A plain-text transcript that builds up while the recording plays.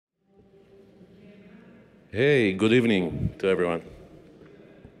Hey, good evening to everyone.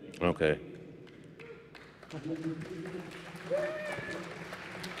 Okay.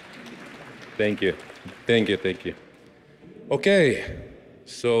 Thank you. Thank you. Thank you. Okay.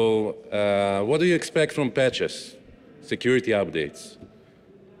 So, what do you expect from patches? Security updates.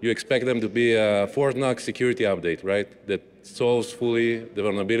 You expect them to be a Fort Knox security update, right? That solves fully the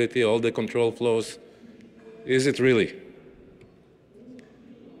vulnerability, all the control flows. Is it really?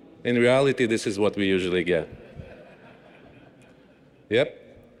 In reality, this is what we usually get. Yep.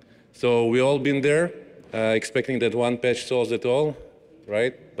 So we all been there, expecting that one patch solves it all,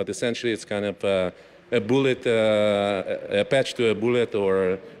 right? But essentially, it's kind of a bullet, a patch to a bullet,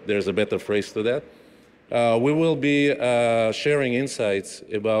 or there's a better phrase to that. We will be sharing insights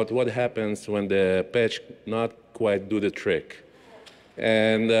about what happens when the patch not quite do the trick.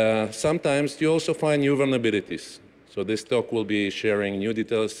 And sometimes you also find new vulnerabilities. So this talk will be sharing new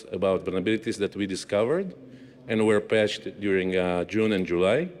details about vulnerabilities that we discovered and were patched during June and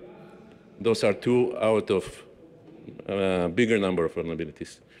July. Those are two out of a bigger number of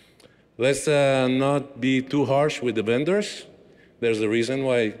vulnerabilities. Let's not be too harsh with the vendors. There's a reason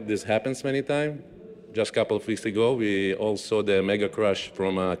why this happens many times. Just a couple of weeks ago, we all saw the mega crash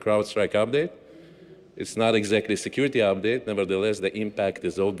from a CrowdStrike update. It's not exactly a security update. Nevertheless, the impact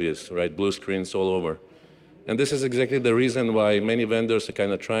is obvious, right? Blue screens all over. And this is exactly the reason why many vendors are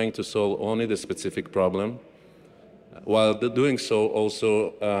kind of trying to solve only the specific problem, while doing so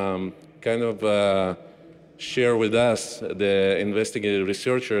also kind of share with us, the investigative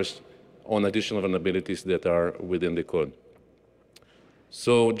researchers, on additional vulnerabilities that are within the code.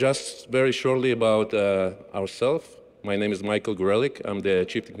 So just very shortly about ourselves. My name is Michael Gorelik. I'm the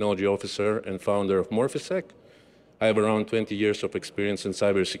Chief Technology Officer and founder of Morphisec. I have around 20 years of experience in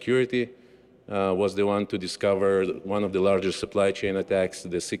cybersecurity. Was the one to discover one of the largest supply chain attacks,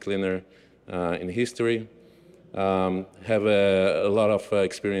 the CCleaner, in history. Have a lot of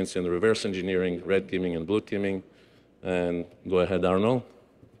experience in reverse engineering, red teaming and blue teaming. And go ahead, Arnold.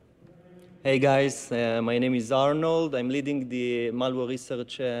 Hey guys, my name is Arnold. I'm leading the malware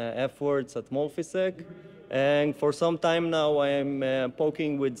research efforts at Morphisec. And for some time now, I'm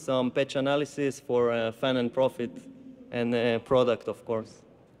poking with some patch analysis for Fan and Profit and product, of course.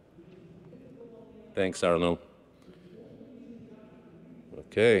 Thanks, Arnold.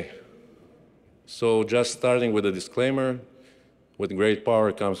 Okay. So just starting with a disclaimer, with great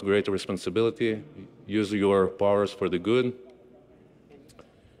power comes great responsibility. Use your powers for the good.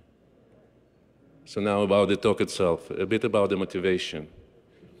 So now about the talk itself, a bit about the motivation.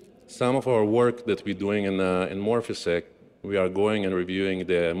 Some of our work that we're doing in Morphisec, we are going and reviewing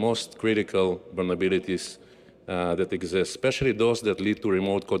the most critical vulnerabilities that exist, especially those that lead to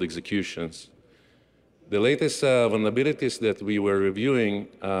remote code executions. The latest vulnerabilities that we were reviewing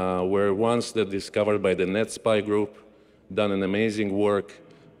were ones that discovered by the NetSpy group, done an amazing work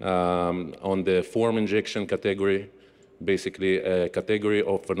on the form injection category, basically a category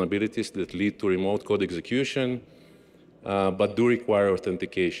of vulnerabilities that lead to remote code execution, but do require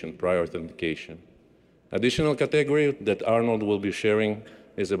authentication, prior authentication. Additional category that Arnold will be sharing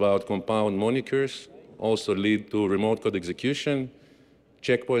is about compound monikers, also lead to remote code execution.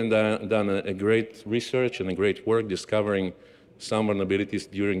 Checkpoint done a great research and a great work discovering some vulnerabilities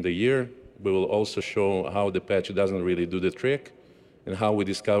during the year. We will also show how the patch doesn't really do the trick and how we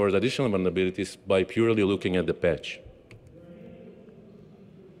discovered additional vulnerabilities by purely looking at the patch.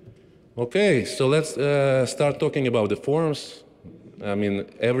 Okay, so let's start talking about the forms. I mean,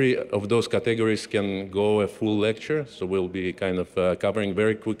 every of those categories can go a full lecture, so we'll be kind of covering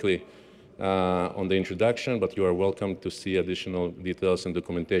very quickly on the introduction, but you are welcome to see additional details and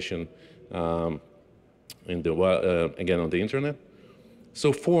documentation again on the internet.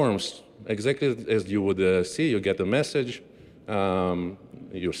 So forms, exactly as you would see, you get a message,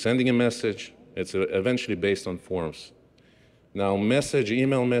 you're sending a message, it's eventually based on forms. Now,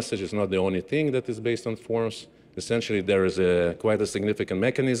 email message is not the only thing that is based on forms. Essentially, there is quite a significant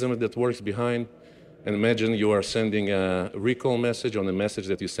mechanism that works behind. And imagine you are sending a recall message on a message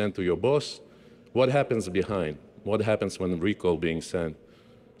that you sent to your boss. What happens behind? What happens when recall being sent?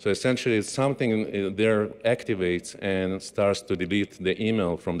 So essentially, it's something there activates and starts to delete the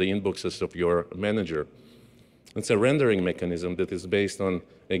email from the inboxes of your manager. It's a rendering mechanism that is based on,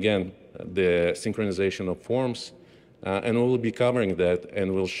 again, the synchronization of forms. And we'll be covering that,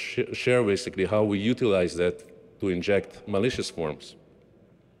 and we'll share basically how we utilize that to inject malicious forms.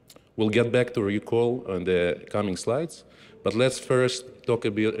 We'll get back to recall on the coming slides, but let's first talk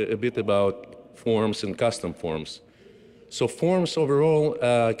a bit about forms and custom forms. So forms overall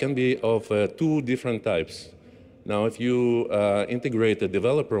can be of two different types. Now, if you integrate the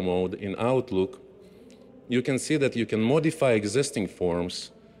developer mode in Outlook, you can see that you can modify existing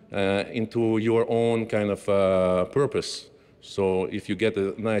forms into your own kind of purpose. So if you get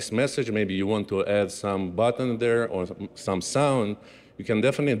a nice message, maybe you want to add some button there or some sound, you can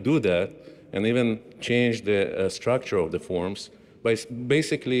definitely do that and even change the structure of the forms by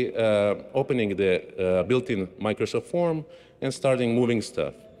basically opening the built-in Microsoft form and starting moving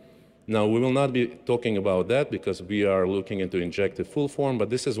stuff. Now, we will not be talking about that because we are looking into injective full form, but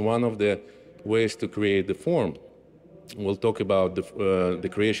this is one of the ways to create the form. We'll talk about the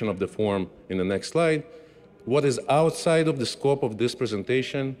creation of the form in the next slide. What is outside of the scope of this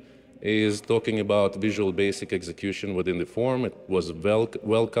presentation is talking about Visual Basic execution within the form. It was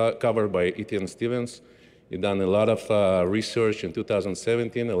well covered by Etienne Stevens. He done a lot of research in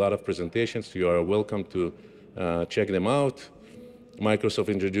 2017, a lot of presentations. You are welcome to check them out. Microsoft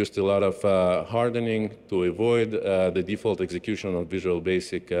introduced a lot of hardening to avoid the default execution of Visual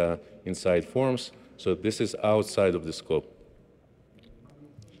Basic inside forms. So this is outside of the scope.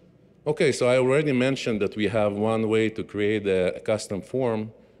 Okay, so I already mentioned that we have one way to create a custom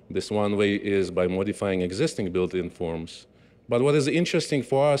form. This one way is by modifying existing built-in forms. But what is interesting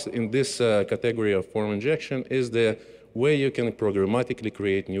for us in this category of form injection is the way you can programmatically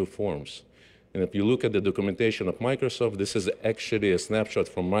create new forms. And if you look at the documentation of Microsoft, this is actually a snapshot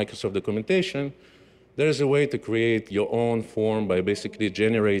from Microsoft documentation. There is a way to create your own form by basically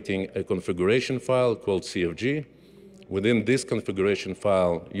generating a configuration file called CFG. Within this configuration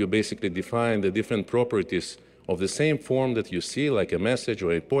file, you basically define the different properties of the same form that you see, like a message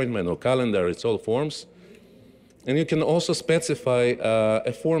or appointment or calendar, it's all forms. And you can also specify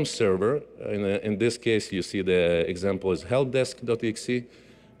a form server. In this case, you see the example is helpdesk.exe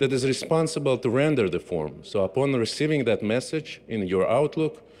that is responsible to render the form. So upon receiving that message in your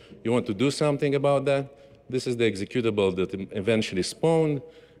Outlook, you want to do something about that. This is the executable that eventually spawned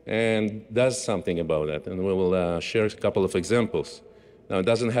and does something about that. And we will share a couple of examples. Now, it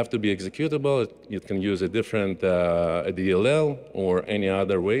doesn't have to be executable. You can use a different a DLL or any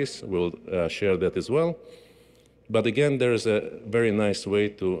other ways. We'll share that as well. But again, there's a very nice way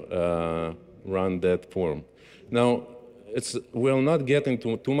to run that form. Now, we'll not get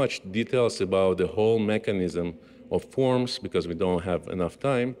into too much details about the whole mechanism of forms because we don't have enough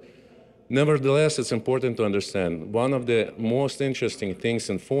time. Nevertheless, it's important to understand one of the most interesting things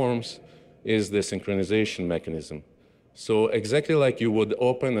in forms is the synchronization mechanism. So exactly like you would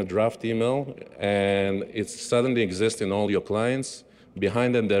open a draft email and it suddenly exists in all your clients,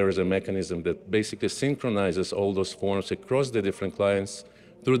 behind it there is a mechanism that basically synchronizes all those forms across the different clients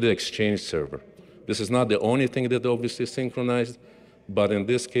through the Exchange server. This is not the only thing that obviously is synchronized, but in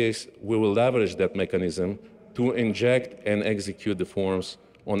this case, we will leverage that mechanism to inject and execute the forms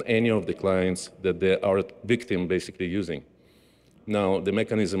on any of the clients that our victim basically using. Now, the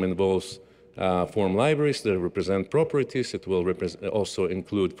mechanism involves form libraries that represent properties. It will also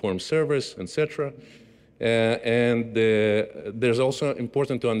include form servers, etc. There's also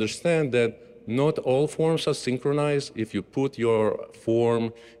important to understand that not all forms are synchronized. If you put your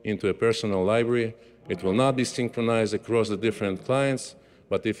form into a personal library, it will not be synchronized across the different clients.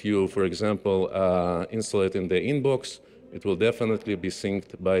 But if you, for example, install it in the inbox, it will definitely be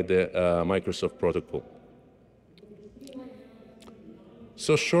synced by the Microsoft protocol.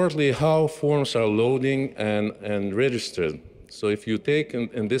 So shortly, how forms are loading and registered. So if you take,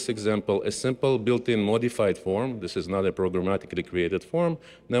 in this example, a simple built-in modified form, this is not a programmatically created form,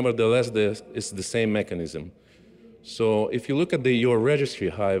 nevertheless, it's the same mechanism. So if you look at your registry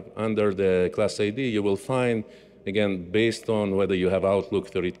hive under the class ID, you will find, again, based on whether you have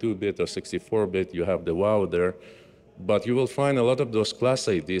Outlook 32-bit or 64-bit, you have the WoW there. But you will find a lot of those class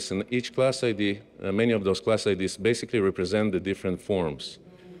IDs, and each class ID, many of those class IDs basically represent the different forms.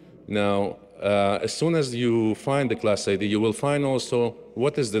 Now, as soon as you find the class ID, you will find also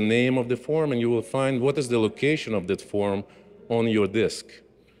what is the name of the form, and you will find what is the location of that form on your disk.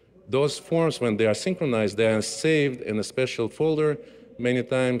 Those forms, when they are synchronized, they are saved in a special folder, many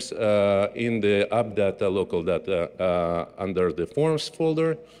times in the app data, local data, under the forms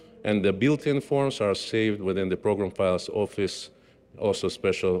folder, and the built-in forms are saved within the program files office, also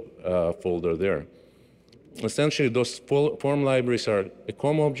special folder there. Essentially, those form libraries are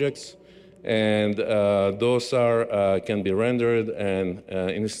COM objects, and those can be rendered and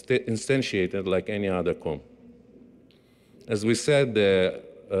instantiated like any other COM. As we said, the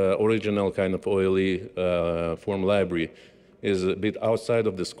original kind of OLE form library is a bit outside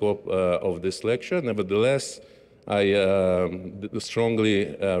of the scope of this lecture. Nevertheless, I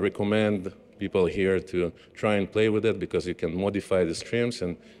strongly recommend people here to try and play with it because you can modify the streams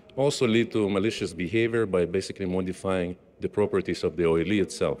and also lead to malicious behavior by basically modifying the properties of the OLE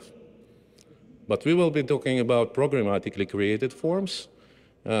itself. But we will be talking about programmatically created forms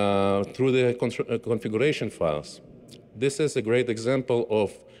through the configuration files. This is a great example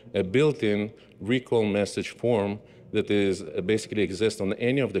of a built-in recall message form that is basically exists on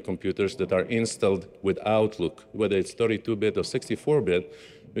any of the computers that are installed with Outlook, whether it's 32-bit or 64-bit.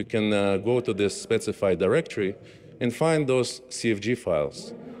 You can go to this specified directory and find those CFG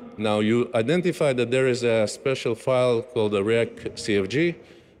files. Now, you identify that there is a special file called a rec CFG.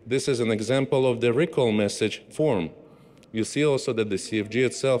 This is an example of the recall message form. You see also that the CFG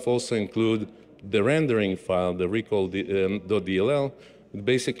itself also includes the rendering file, the recall.dll,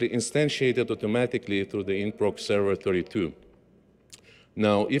 basically instantiated automatically through the inproc server 32.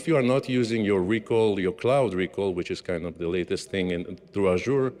 Now, if you are not using your recall, your cloud recall, which is kind of the latest thing through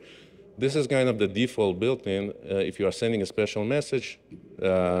Azure, this is kind of the default built-in. If you are sending a special message,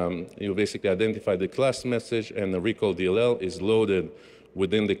 you basically identify the class message, and the recall DLL is loaded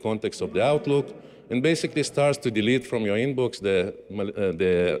within the context of the Outlook, and basically starts to delete from your inbox the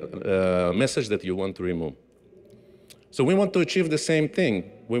message that you want to remove. So we want to achieve the same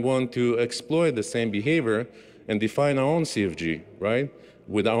thing. We want to exploit the same behavior and define our own CFG, right?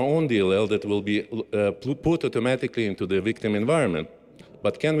 With our own DLL that will be put automatically into the victim environment.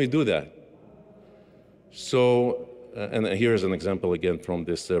 But can we do that? So, and here's an example again from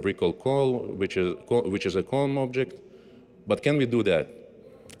this recall call, which is a COM object. But can we do that?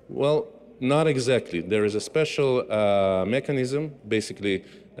 Well, not exactly. There is a special mechanism, basically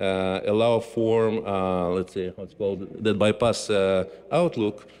allow form, let's say, what's called, that bypass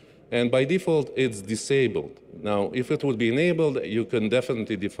Outlook, and by default, it's disabled. Now, if it would be enabled, you can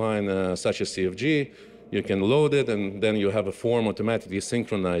definitely define such a CFG, you can load it, and then you have a form automatically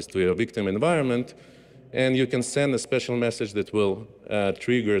synchronized to your victim environment, and you can send a special message that will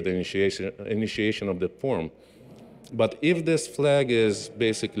trigger the initiation of the form. But if this flag is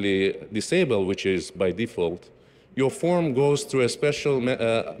basically disabled, which is by default, your form goes through a special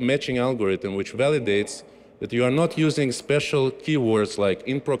matching algorithm which validates that you are not using special keywords like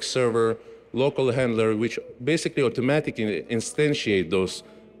inproc server, local handler, which basically automatically instantiate those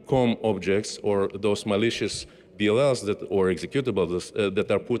COM objects or those malicious DLLs or executables that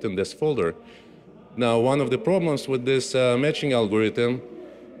are put in this folder. Now, one of the problems with this matching algorithm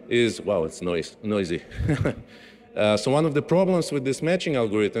is, wow, it's noisy. So one of the problems with this matching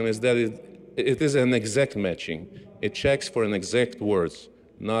algorithm is that it is an exact matching. It checks for an exact words,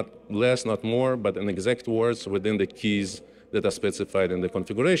 not less, not more, but an exact words within the keys that are specified in the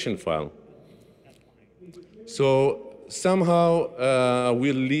configuration file. So somehow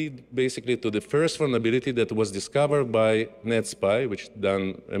we lead basically to the first vulnerability that was discovered by NetSpy, which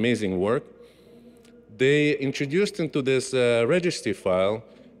done amazing work. They introduced into this registry file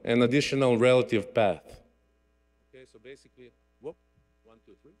an additional relative path. Okay, so basically, whoop, 1,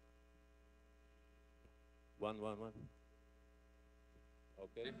 2, 3. 1, 1, 1.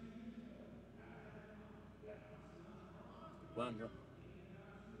 Okay. 1, 1.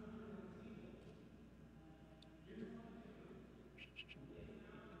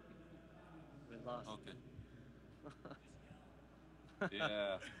 Okay.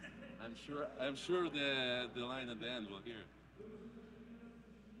 Yeah, I'm sure the line at the end will hear.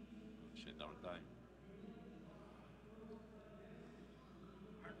 Shit, our time.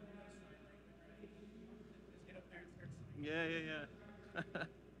 Yeah.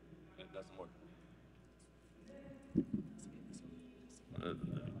 It doesn't work.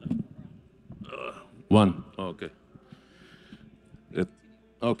 One. Oh, okay.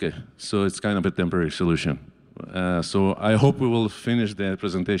 Okay, so it's kind of a temporary solution. So I hope we will finish the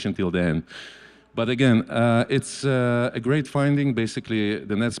presentation till the end. But again, it's a great finding. Basically,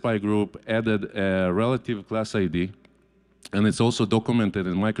 the NetSpy group added a relative class ID, and it's also documented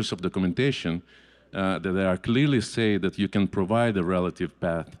in Microsoft documentation that they are clearly say that you can provide a relative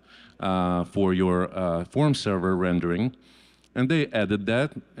path for your form server rendering. And they added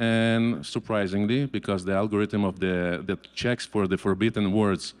that, and surprisingly, because the algorithm of that checks for the forbidden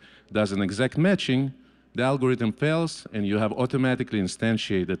words does an exact matching, the algorithm fails, and you have automatically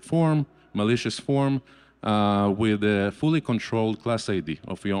instantiated form, malicious form, with a fully controlled class ID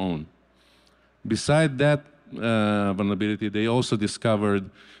of your own. Beside that vulnerability, they also discovered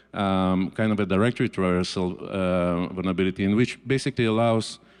kind of a directory traversal vulnerability, in which basically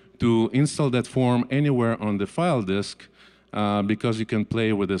allows to install that form anywhere on the file disk, because you can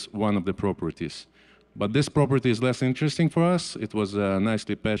play with this one of the properties. But this property is less interesting for us. It was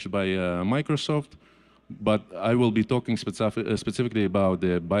nicely patched by Microsoft, but I will be talking specifically about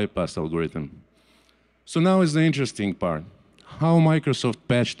the bypass algorithm. So now is the interesting part. How Microsoft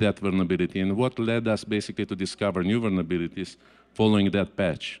patched that vulnerability and what led us basically to discover new vulnerabilities following that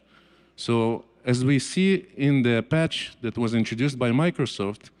patch. So as we see in the patch that was introduced by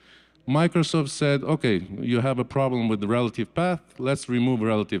Microsoft, Microsoft said, okay, you have a problem with the relative path, let's remove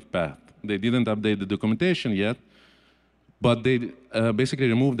relative path. They didn't update the documentation yet, but they basically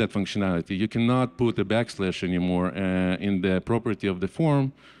removed that functionality. You cannot put a backslash anymore in the property of the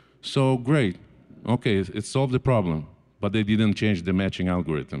form. So great, okay, it solved the problem, but they didn't change the matching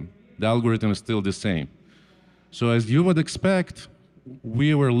algorithm. The algorithm is still the same. So as you would expect,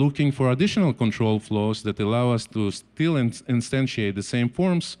 we were looking for additional control flows that allow us to still instantiate the same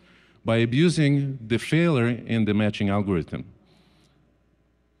forms by abusing the failure in the matching algorithm.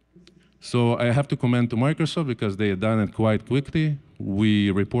 So I have to commend to Microsoft because they had done it quite quickly. We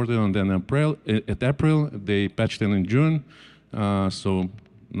reported on them in April. They patched it in June. So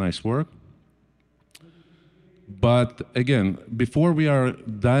nice work. But again, before we are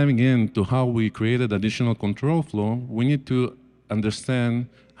diving into how we created additional control flow, we need to understand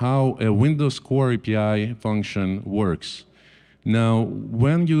how a Windows Core API function works. Now,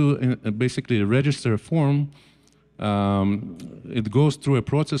 when you basically register a form, it goes through a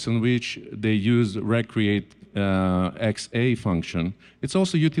process in which they use regcreate XA function. It's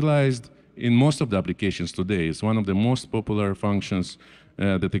also utilized in most of the applications today. It's one of the most popular functions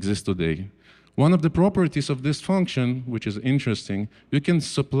that exist today. One of the properties of this function, which is interesting, you can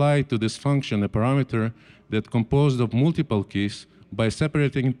supply to this function a parameter that's composed of multiple keys by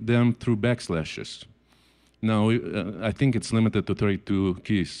separating them through backslashes. Now, I think it's limited to 32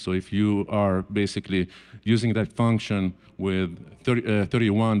 keys. So if you are basically using that function with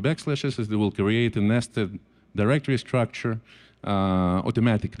 31 backslashes, it will create a nested directory structure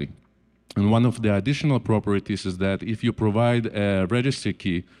automatically. And one of the additional properties is that if you provide a registry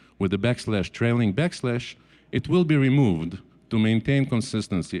key with a backslash trailing backslash, it will be removed to maintain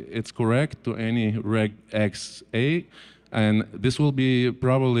consistency. It's correct to any regXA. And this will be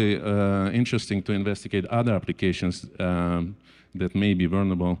probably interesting to investigate other applications that may be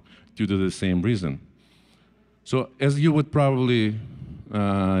vulnerable due to the same reason. So as you would probably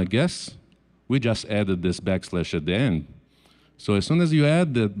guess, we just added this backslash at the end. So as soon as you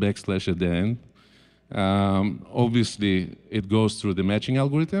add that backslash at the end, obviously it goes through the matching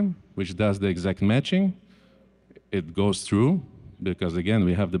algorithm, which does the exact matching. It goes through, because again,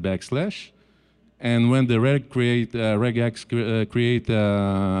 we have the backslash. And when the regex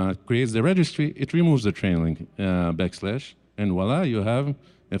creates the registry, it removes the trailing backslash. And voila, you have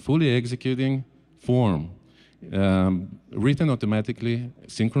a fully executing form written automatically,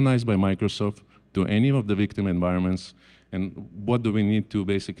 synchronized by Microsoft to any of the victim environments. And what do we need to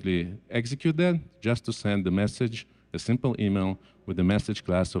basically execute that? Just to send the message, a simple email with the message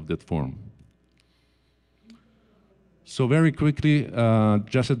class of that form. So very quickly,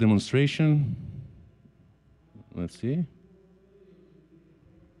 just a demonstration. Let's see.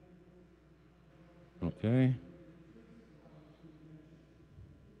 Okay.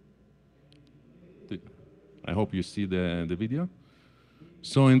 I hope you see the video.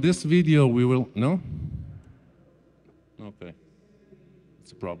 So in this video, we will, no? Okay.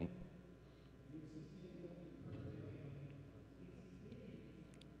 It's a problem.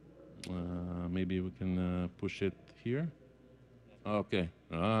 Maybe we can push it here. Okay.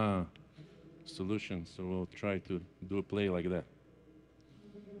 Solution. So we'll try to do a play like that.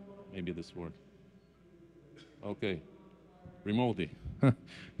 Maybe this works. Okay. Remotely.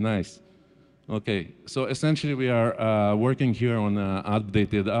 Nice. Okay. So essentially, we are working here on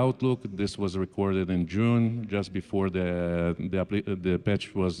updated Outlook. This was recorded in June, just before the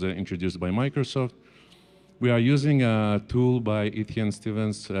patch was introduced by Microsoft. We are using a tool by Etienne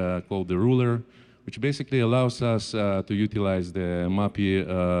Stevens called the Ruler, which basically allows us to utilize the MAPI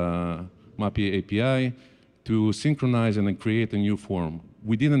API to synchronize and then create a new form.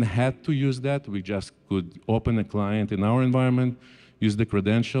 We didn't have to use that. We just could open a client in our environment, use the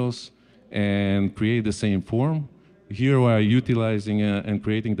credentials, and create the same form. Here we are utilizing and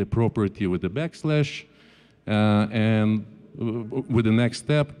creating the property with the backslash. And with the next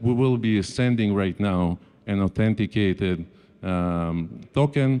step, we will be sending right now an authenticated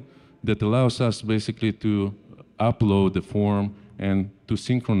token that allows us basically to upload the form and to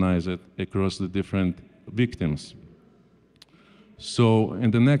synchronize it across the different victims. So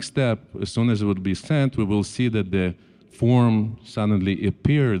in the next step, as soon as it would be sent, we will see that the form suddenly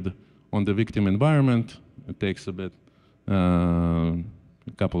appeared on the victim environment. It takes a bit, a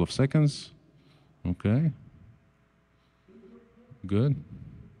couple of seconds. Okay. Good.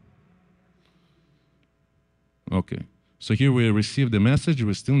 Okay. So here we received the message.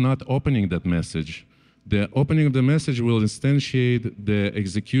 We're still not opening that message. The opening of the message will instantiate the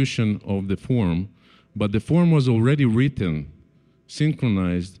execution of the form, but the form was already written,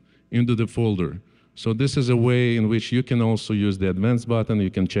 synchronized, into the folder. So this is a way in which you can also use the advanced button.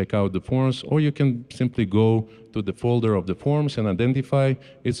 You can check out the forms, or you can simply go to the folder of the forms and identify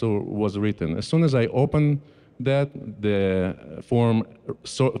it was written. As soon as I open that, the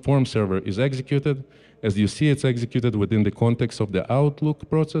form server is executed. As you see, it's executed within the context of the Outlook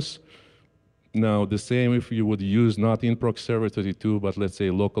process. Now, the same if you would use not in-proc server 32, but let's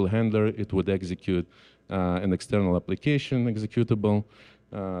say local handler, it would execute an external application executable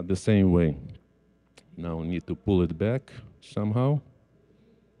the same way. Now we need to pull it back somehow.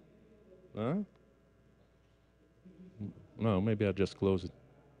 No, maybe I'll just close it.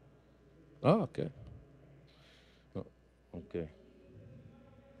 Oh, okay. Oh, okay.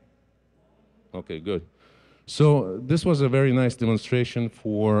 Okay, good. So this was a very nice demonstration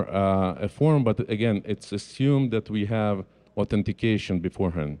for a form, but again, it's assumed that we have authentication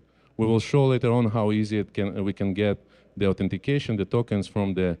beforehand. We will show later on how easy we can get the authentication, the tokens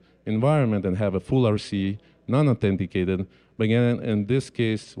from the environment and have a full RCE, non-authenticated. But again, in this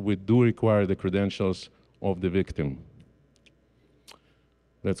case, we do require the credentials of the victim.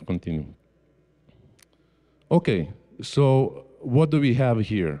 Let's continue. Okay, so what do we have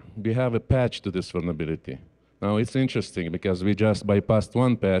here? We have a patch to this vulnerability. Now, it's interesting because we just bypassed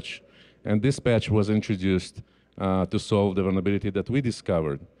one patch, and this patch was introduced to solve the vulnerability that we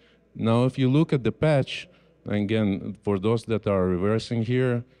discovered. Now, if you look at the patch, again, for those that are reversing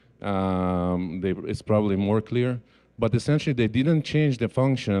here, it's probably more clear. But essentially, they didn't change the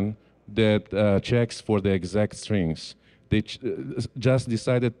function that checks for the exact strings. They just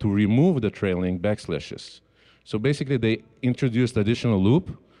decided to remove the trailing backslashes. So basically, they introduced additional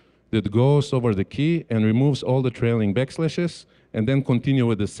loop that goes over the key and removes all the trailing backslashes, and then continue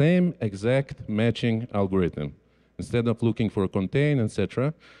with the same exact matching algorithm instead of looking for contain,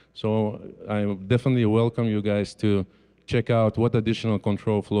 etc. So I definitely welcome you guys to check out what additional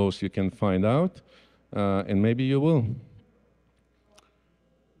control flows you can find out, and maybe you will.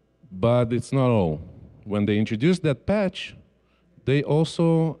 But it's not all. When they introduced that patch, they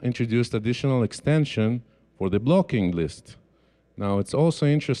also introduced additional extension for the blocking list. Now, it's also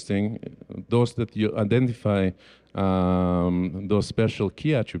interesting, those that you identify those special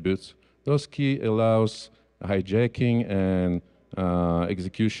key attributes, those key allows hijacking and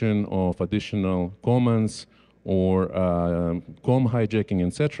execution of additional commands or COM hijacking,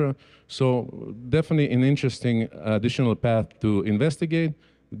 etc. So definitely an interesting additional path to investigate.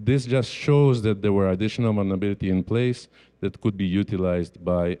 This just shows that there were additional vulnerability in place that could be utilized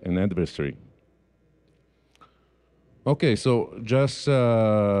by an adversary. Okay, so just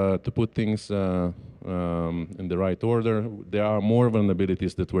to put things in the right order, there are more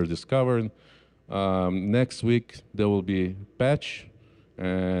vulnerabilities that were discovered. Next week, there will be patch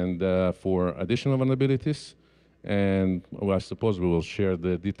and for additional vulnerabilities. And well, I suppose we will share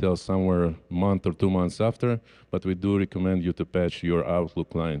the details somewhere a month or 2 months after, but we do recommend you to patch your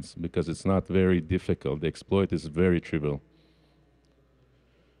Outlook clients because it's not very difficult. The exploit is very trivial.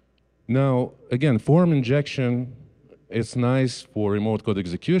 Now, again, form injection, it's nice for remote code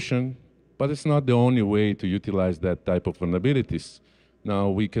execution, but it's not the only way to utilize that type of vulnerabilities. Now,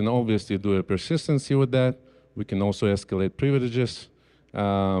 we can obviously do a persistency with that. We can also escalate privileges.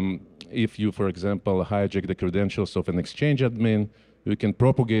 If you, for example, hijack the credentials of an Exchange admin, you can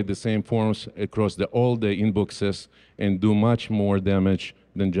propagate the same forms across all the inboxes and do much more damage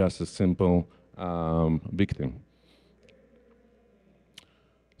than just a simple victim.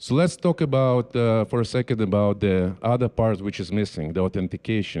 So let's talk about, for a second, about the other part which is missing, the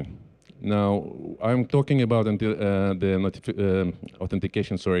authentication. Now, I'm talking about the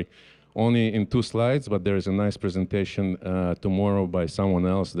authentication, only in 2 slides, but there is a nice presentation tomorrow by someone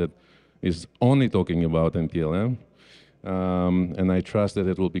else that is only talking about NTLM, and I trust that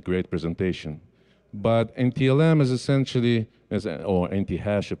it will be a great presentation. But NTLM is essentially, or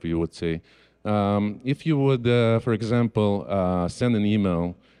NT-hash, if you would say, if you would, for example, send an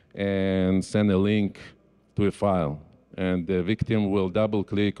email and send a link to a file, and the victim will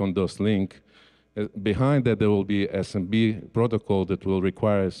double-click on those links, behind that there will be SMB protocol that will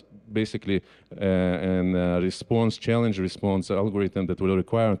require basically a challenge response algorithm that will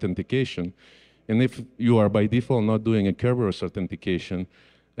require authentication. And if you are by default not doing a Kerberos authentication,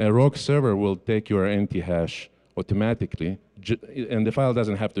 a rogue server will take your NT-hash automatically, and the file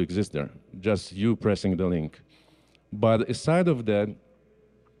doesn't have to exist there, just you pressing the link. But aside of that,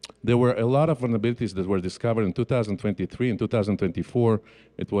 there were a lot of vulnerabilities that were discovered in 2023 and 2024.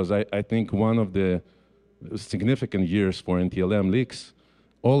 It was, I think, one of the significant years for NTLM leaks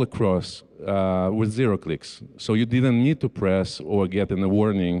all across with 0 clicks. So you didn't need to press or get a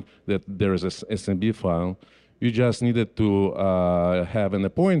warning that there is a SMB file. You just needed to have an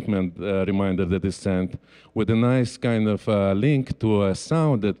appointment reminder that is sent with a nice kind of link to a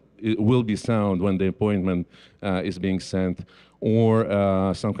sound that it will be sound when the appointment is being sent, or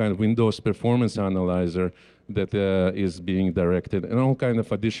some kind of Windows performance analyzer that is being directed, and all kind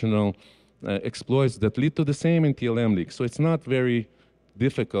of additional exploits that lead to the same NTLM leak. So it's not very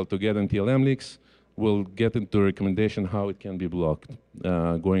difficult to get NTLM leaks. We'll get into a recommendation how it can be blocked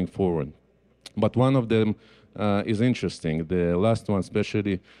going forward. But one of them is interesting. The last one,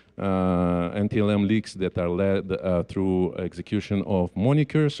 especially NTLM leaks that are led through execution of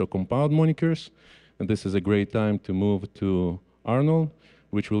monikers or compound monikers. And this is a great time to move to Arnold,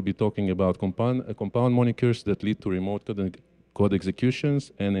 which will be talking about compound monikers that lead to remote code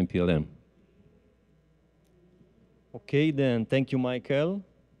executions and NTLM. Okay, then, thank you, Michael.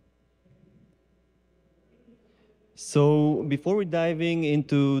 So before we diving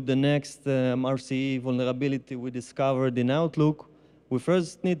into the next RCE vulnerability we discovered in Outlook, we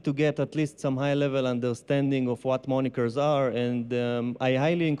first need to get at least some high-level understanding of what monikers are, and I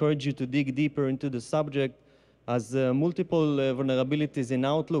highly encourage you to dig deeper into the subject, as multiple vulnerabilities in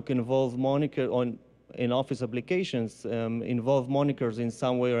Outlook involve in Office applications involve monikers in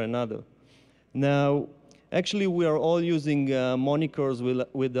some way or another. Now, actually, we are all using monikers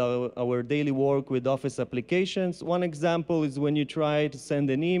with our daily work with Office applications. One example is when you try to send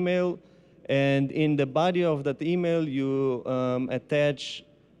an email, and in the body of that email, you attach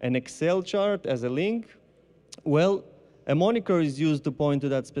an Excel chart as a link. Well, a moniker is used to point to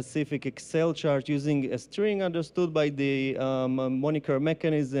that specific Excel chart using a string understood by the moniker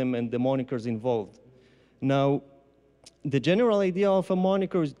mechanism and the monikers involved. Now, the general idea of a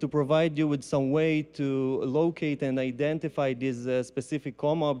moniker is to provide you with some way to locate and identify this specific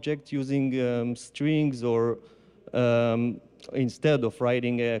COM object using strings, or instead of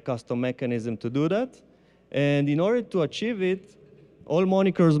writing a custom mechanism to do that. And in order to achieve it, all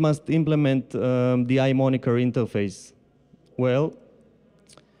monikers must implement the iMoniker interface. Well,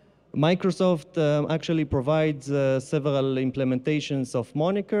 Microsoft actually provides several implementations of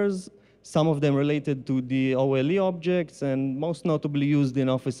monikers, some of them related to the OLE objects and most notably used in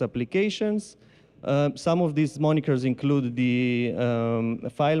Office applications. Some of these monikers include the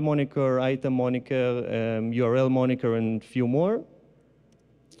file moniker, item moniker, URL moniker, and a few more.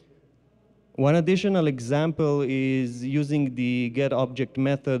 One additional example is using the getObject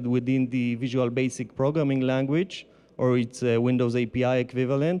method within the Visual Basic programming language, or its Windows API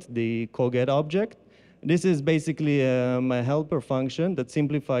equivalent, the coGetObject. This is basically a helper function that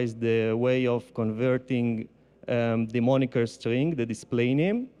simplifies the way of converting the moniker string, the display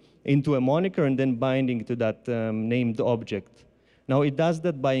name, into a moniker and then binding to that named object. Now, it does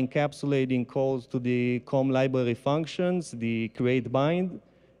that by encapsulating calls to the COM library functions, the create bind,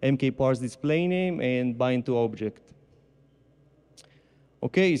 mkparse display name, and bind to object.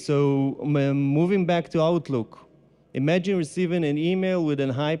 Okay, so moving back to Outlook. Imagine receiving an email with a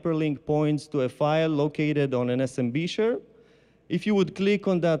hyperlink points to a file located on an SMB share. If you would click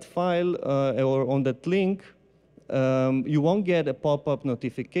on that file or on that link, you won't get a pop-up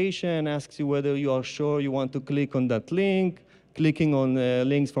notification asks you whether you are sure you want to click on that link. Clicking on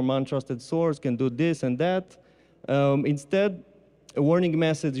links from untrusted source can do this and that. Instead, a warning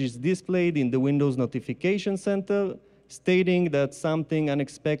message is displayed in the Windows Notification Center stating that something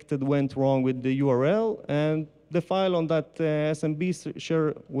unexpected went wrong with the URL, and the file on that SMB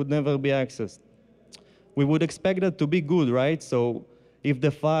share would never be accessed. We would expect that to be good, right? So if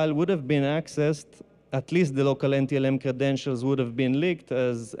the file would have been accessed, at least the local NTLM credentials would have been leaked,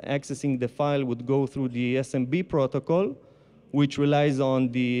 as accessing the file would go through the SMB protocol, which relies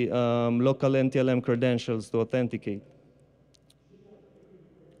on the local NTLM credentials to authenticate.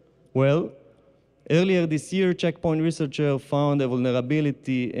 Well, earlier this year, Checkpoint researcher found a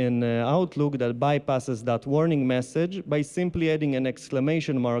vulnerability in Outlook that bypasses that warning message by simply adding an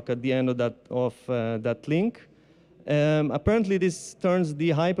exclamation mark at the end of that link. Apparently, this turns the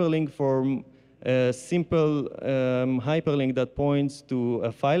hyperlink from a simple hyperlink that points to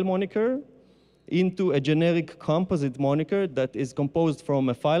a file moniker into a generic composite moniker that is composed from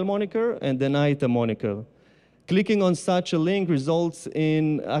a file moniker and an item moniker. Clicking on such a link results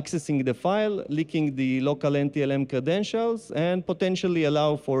in accessing the file, leaking the local NTLM credentials, and potentially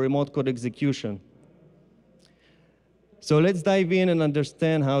allow for remote code execution. So let's dive in and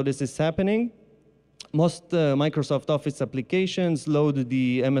understand how this is happening. Most Microsoft Office applications load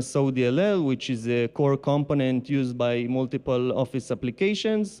the MSO DLL, which is a core component used by multiple Office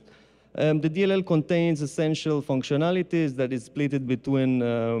applications. The DLL contains essential functionalities that is split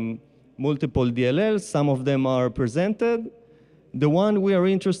between multiple DLLs. Some of them are presented. The one we are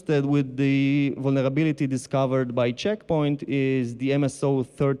interested with the vulnerability discovered by Checkpoint is the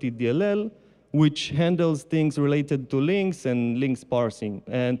MSO30 DLL, which handles things related to links and links parsing.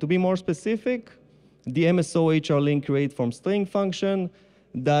 And to be more specific, the MSO hrlink create from string function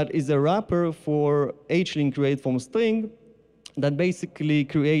that is a wrapper for hlink create from string that basically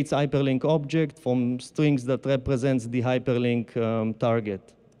creates hyperlink object from strings that represents the hyperlink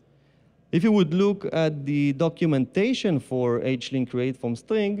target. If you would look at the documentation for hlink create from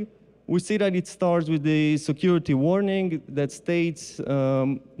string, we see that it starts with the security warning that states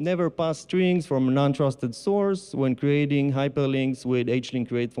never pass strings from a non-trusted source when creating hyperlinks with hlink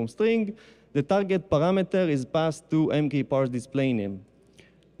create from string. The target parameter is passed to mkparse display name.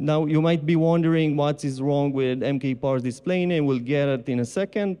 Now, you might be wondering what is wrong with mkparse display name. We'll get it in a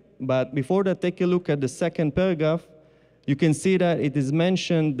second. But before that, take a look at the second paragraph. You can see that it is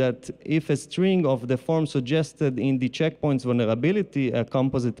mentioned that if a string of the form suggested in the checkpoints vulnerability, a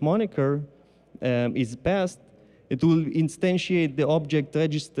composite moniker, is passed, it will instantiate the object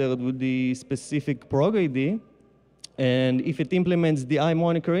registered with the specific prog ID. And if it implements the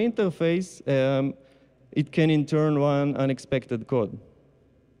iMoniker interface, it can in turn run unexpected code.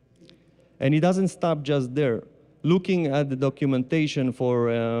 And it doesn't stop just there. Looking at the documentation for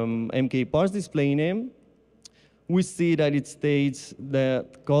mkparse display name, we see that it states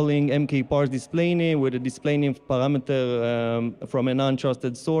that calling mkparse display name with a display name parameter from an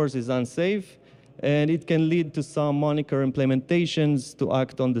untrusted source is unsafe, and it can lead to some moniker implementations to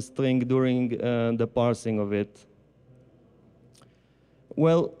act on the string during the parsing of it.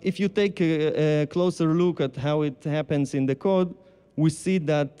 Well, if you take a closer look at how it happens in the code, we see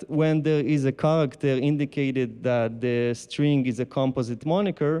that when there is a character indicated that the string is a composite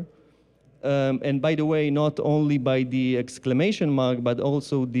moniker, and by the way, not only by the exclamation mark, but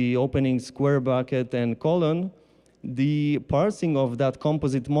also the opening square bracket and colon, the parsing of that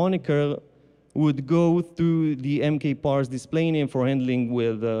composite moniker would go through the mkparse display name for handling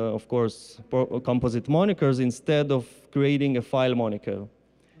with, of course, composite monikers instead of creating a file moniker.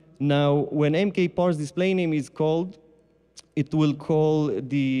 Now, when mkparse display name is called, it will call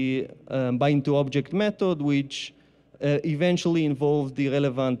the bind to object method, which eventually involves the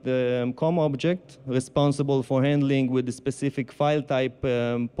relevant COM object responsible for handling with the specific file type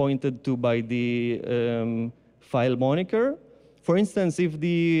pointed to by the file moniker. For instance, if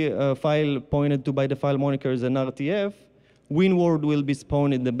the file pointed to by the file moniker is an RTF, WinWord will be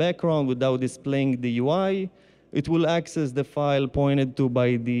spawned in the background without displaying the UI. It will access the file pointed to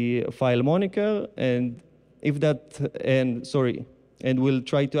by the file moniker, and if that, and we'll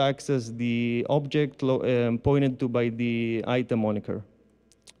try to access the object pointed to by the item moniker.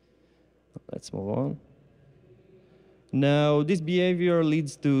 Let's move on. Now, this behavior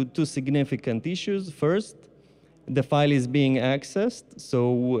leads to two significant issues. First, the file is being accessed,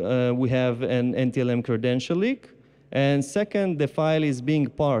 so we have an NTLM credential leak. And second, the file is being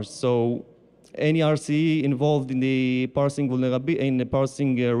parsed, so any RCE involved in the parsing vulnerability in the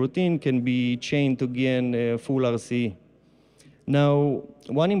parsing routine can be chained to gain full RCE. Now,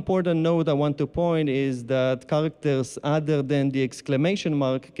 one important note I want to point is that characters other than the exclamation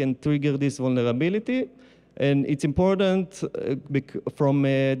mark can trigger this vulnerability, and it's important from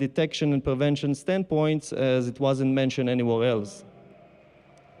a detection and prevention standpoint, as it wasn't mentioned anywhere else.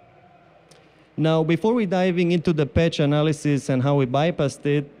 Now, before we diving into the patch analysis and how we bypassed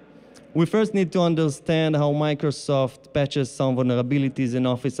it, we first need to understand how Microsoft patches some vulnerabilities in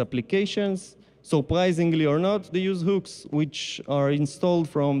Office applications. Surprisingly or not, they use hooks, which are installed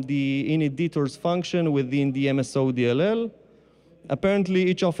from the ineditors function within the MSO DLL. Apparently,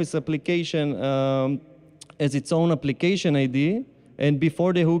 each Office application has its own application ID, and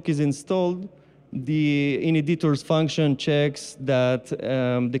before the hook is installed, the ineditors function checks that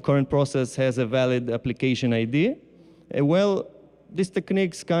the current process has a valid application ID. Well, this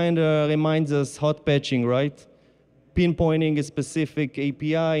technique kind of reminds us hot patching, right? Pinpointing a specific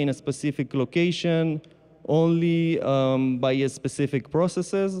API in a specific location only by a specific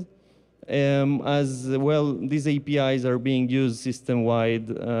processes. As well, these APIs are being used system-wide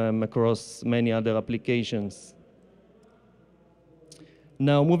across many other applications.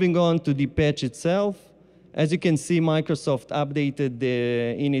 Now, moving on to the patch itself. As you can see, Microsoft updated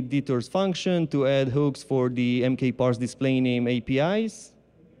the ineditors function to add hooks for the mkparse display name APIs.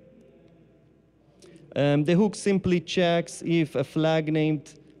 The hook simply checks if a flag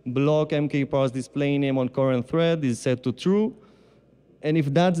named block mkparse display name on current thread is set to true. And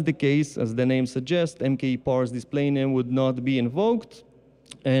if that's the case, as the name suggests, mkparse display name would not be invoked,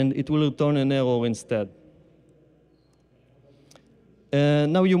 and it will return an error instead.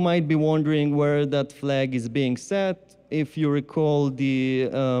 Now you might be wondering where that flag is being set. if you recall the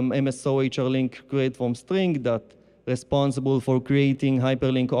MSO HRLink create from string that responsible for creating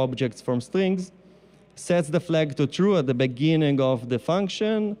hyperlink objects from strings, sets the flag to true at the beginning of the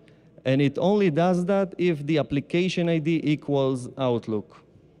function, and it only does that if the application ID equals Outlook.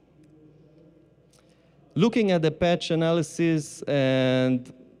 Looking at the patch analysis,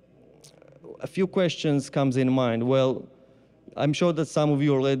 and a few questions comes in mind. Well, I'm sure that some of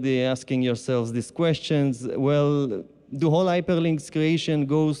you are already asking yourselves these questions. Well, do whole hyperlinks creation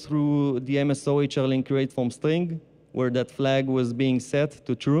goes through the MSO HRLink create from string, where that flag was being set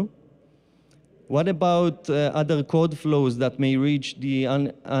to true? What about other code flows that may reach the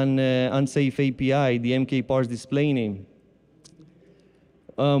unsafe API, the MK parse display name?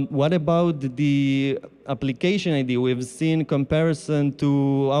 What about the application ID? We've seen comparison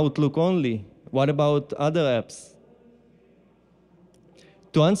to Outlook only. What about other apps?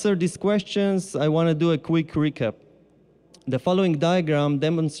 To answer these questions, I want to do a quick recap. The following diagram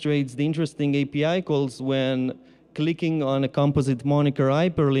demonstrates the interesting API calls when clicking on a composite moniker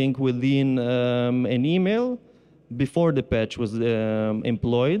hyperlink within an email before the patch was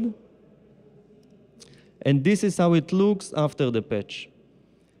employed. And this is how it looks after the patch.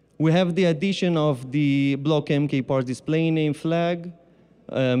 We have the addition of the block MK parse display name flag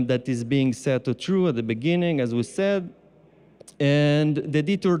that is being set to true at the beginning, as we said. And the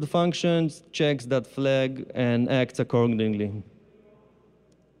detoured function checks that flag and acts accordingly.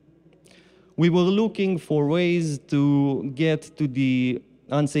 We were looking for ways to get to the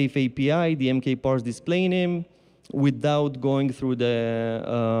unsafe API, the MK parse display name, without going through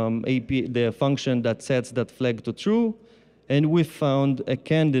the function that sets that flag to true. And we found a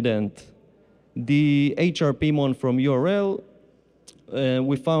candidate, the HRPmon from URL.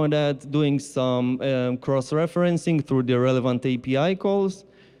 We found that doing some cross-referencing through the relevant API calls,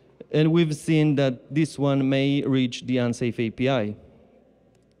 and we've seen that this one may reach the unsafe API.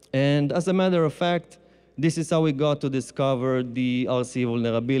 And as a matter of fact, this is how we got to discover the RCE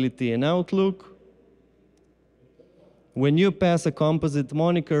vulnerability in Outlook. When you pass a composite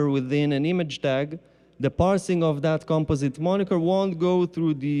moniker within an image tag, the parsing of that composite moniker won't go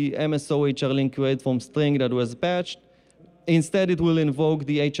through the MSO HRLink create from string that was patched. Instead, it will invoke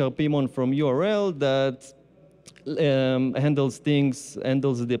the HRPmon from URL that handles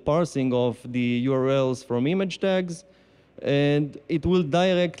the parsing of the URLs from image tags, and it will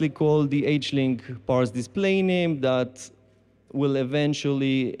directly call the HLink parse display name that will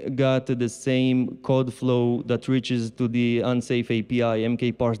eventually get to the same code flow that reaches to the unsafe API,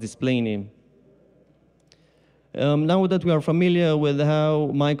 MK parse display name. Now that we are familiar with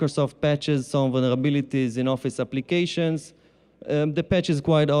how Microsoft patches some vulnerabilities in Office applications, the patch is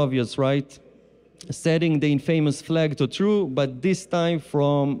quite obvious, right? Setting the infamous flag to true, but this time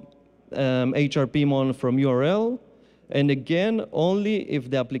from HRPmon from URL, and again, only if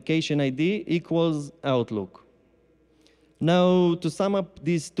the application ID equals Outlook. Now, to sum up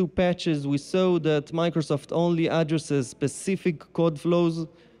these two patches, we saw that Microsoft only addresses specific code flows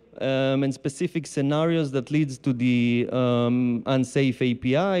and specific scenarios that leads to the unsafe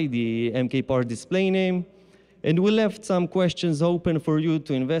API, the MK parse display name. And we left some questions open for you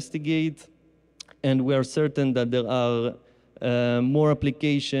to investigate. And we are certain that there are more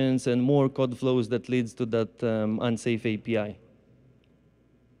applications and more code flows that leads to that unsafe API.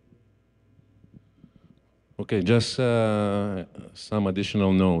 Okay, just some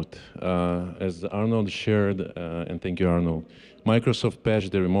additional note. As Arnold shared, and thank you, Arnold, Microsoft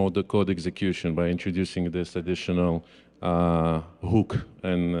patched the remote code execution by introducing this additional hook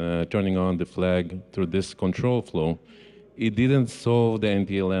and turning on the flag through this control flow. It didn't solve the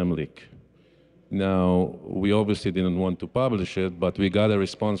NTLM leak. Now, we obviously didn't want to publish it, but we got a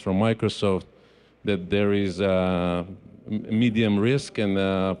response from Microsoft that there is a medium risk, and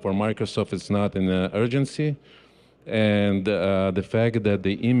for Microsoft it's not an urgency. And the fact that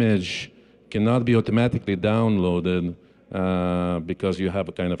the image cannot be automatically downloaded because you have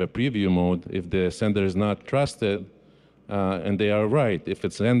a kind of a preview mode if the sender is not trusted, and they are right. If the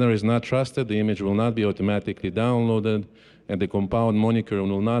sender is not trusted, the image will not be automatically downloaded, and the compound moniker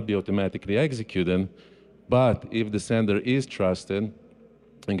will not be automatically executed. But if the sender is trusted,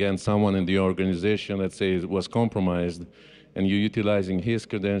 again, someone in the organization, let's say, was compromised, and you're utilizing his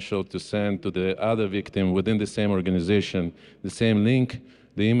credential to send to the other victim within the same organization the same link,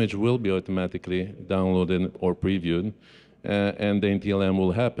 the image will be automatically downloaded or previewed, and the NTLM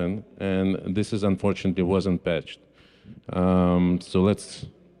will happen. And this is unfortunately wasn't patched. So let's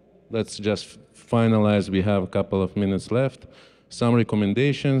just finalize. We have a couple of minutes left. Some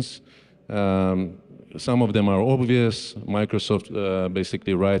recommendations. Some of them are obvious. Microsoft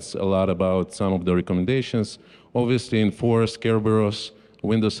basically writes a lot about some of the recommendations. Obviously, in force, Kerberos,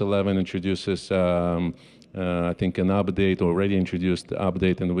 Windows 11 introduces, I think, an update, already introduced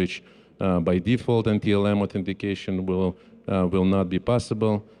update in which by default NTLM authentication will not be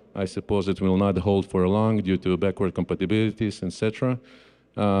possible. I suppose it will not hold for long due to backward compatibilities, etc.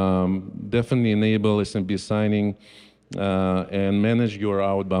 Definitely enable SMB signing and manage your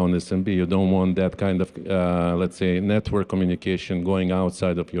outbound SMB. You don't want that kind of, let's say, network communication going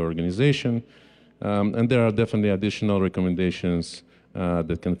outside of your organization. And there are definitely additional recommendations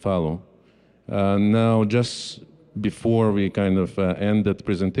that can follow. Now, just before we kind of end that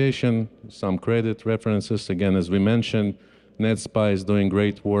presentation, some credit references. Again, as we mentioned, NetSpy is doing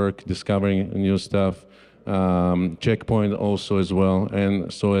great work, discovering new stuff. Checkpoint also as well,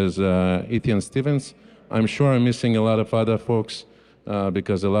 and so is Etienne Stevens. I'm sure I'm missing a lot of other folks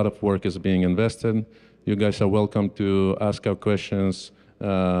because a lot of work is being invested. You guys are welcome to ask our questions.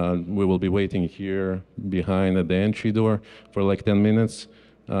 We will be waiting here behind at the entry door for like 10 minutes.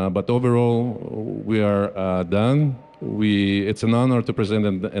 But overall, we are done. It's an honor to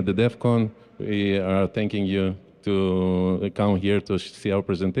present at the DEF CON. We are thanking you to come here to see our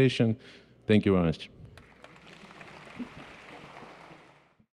presentation. Thank you very much.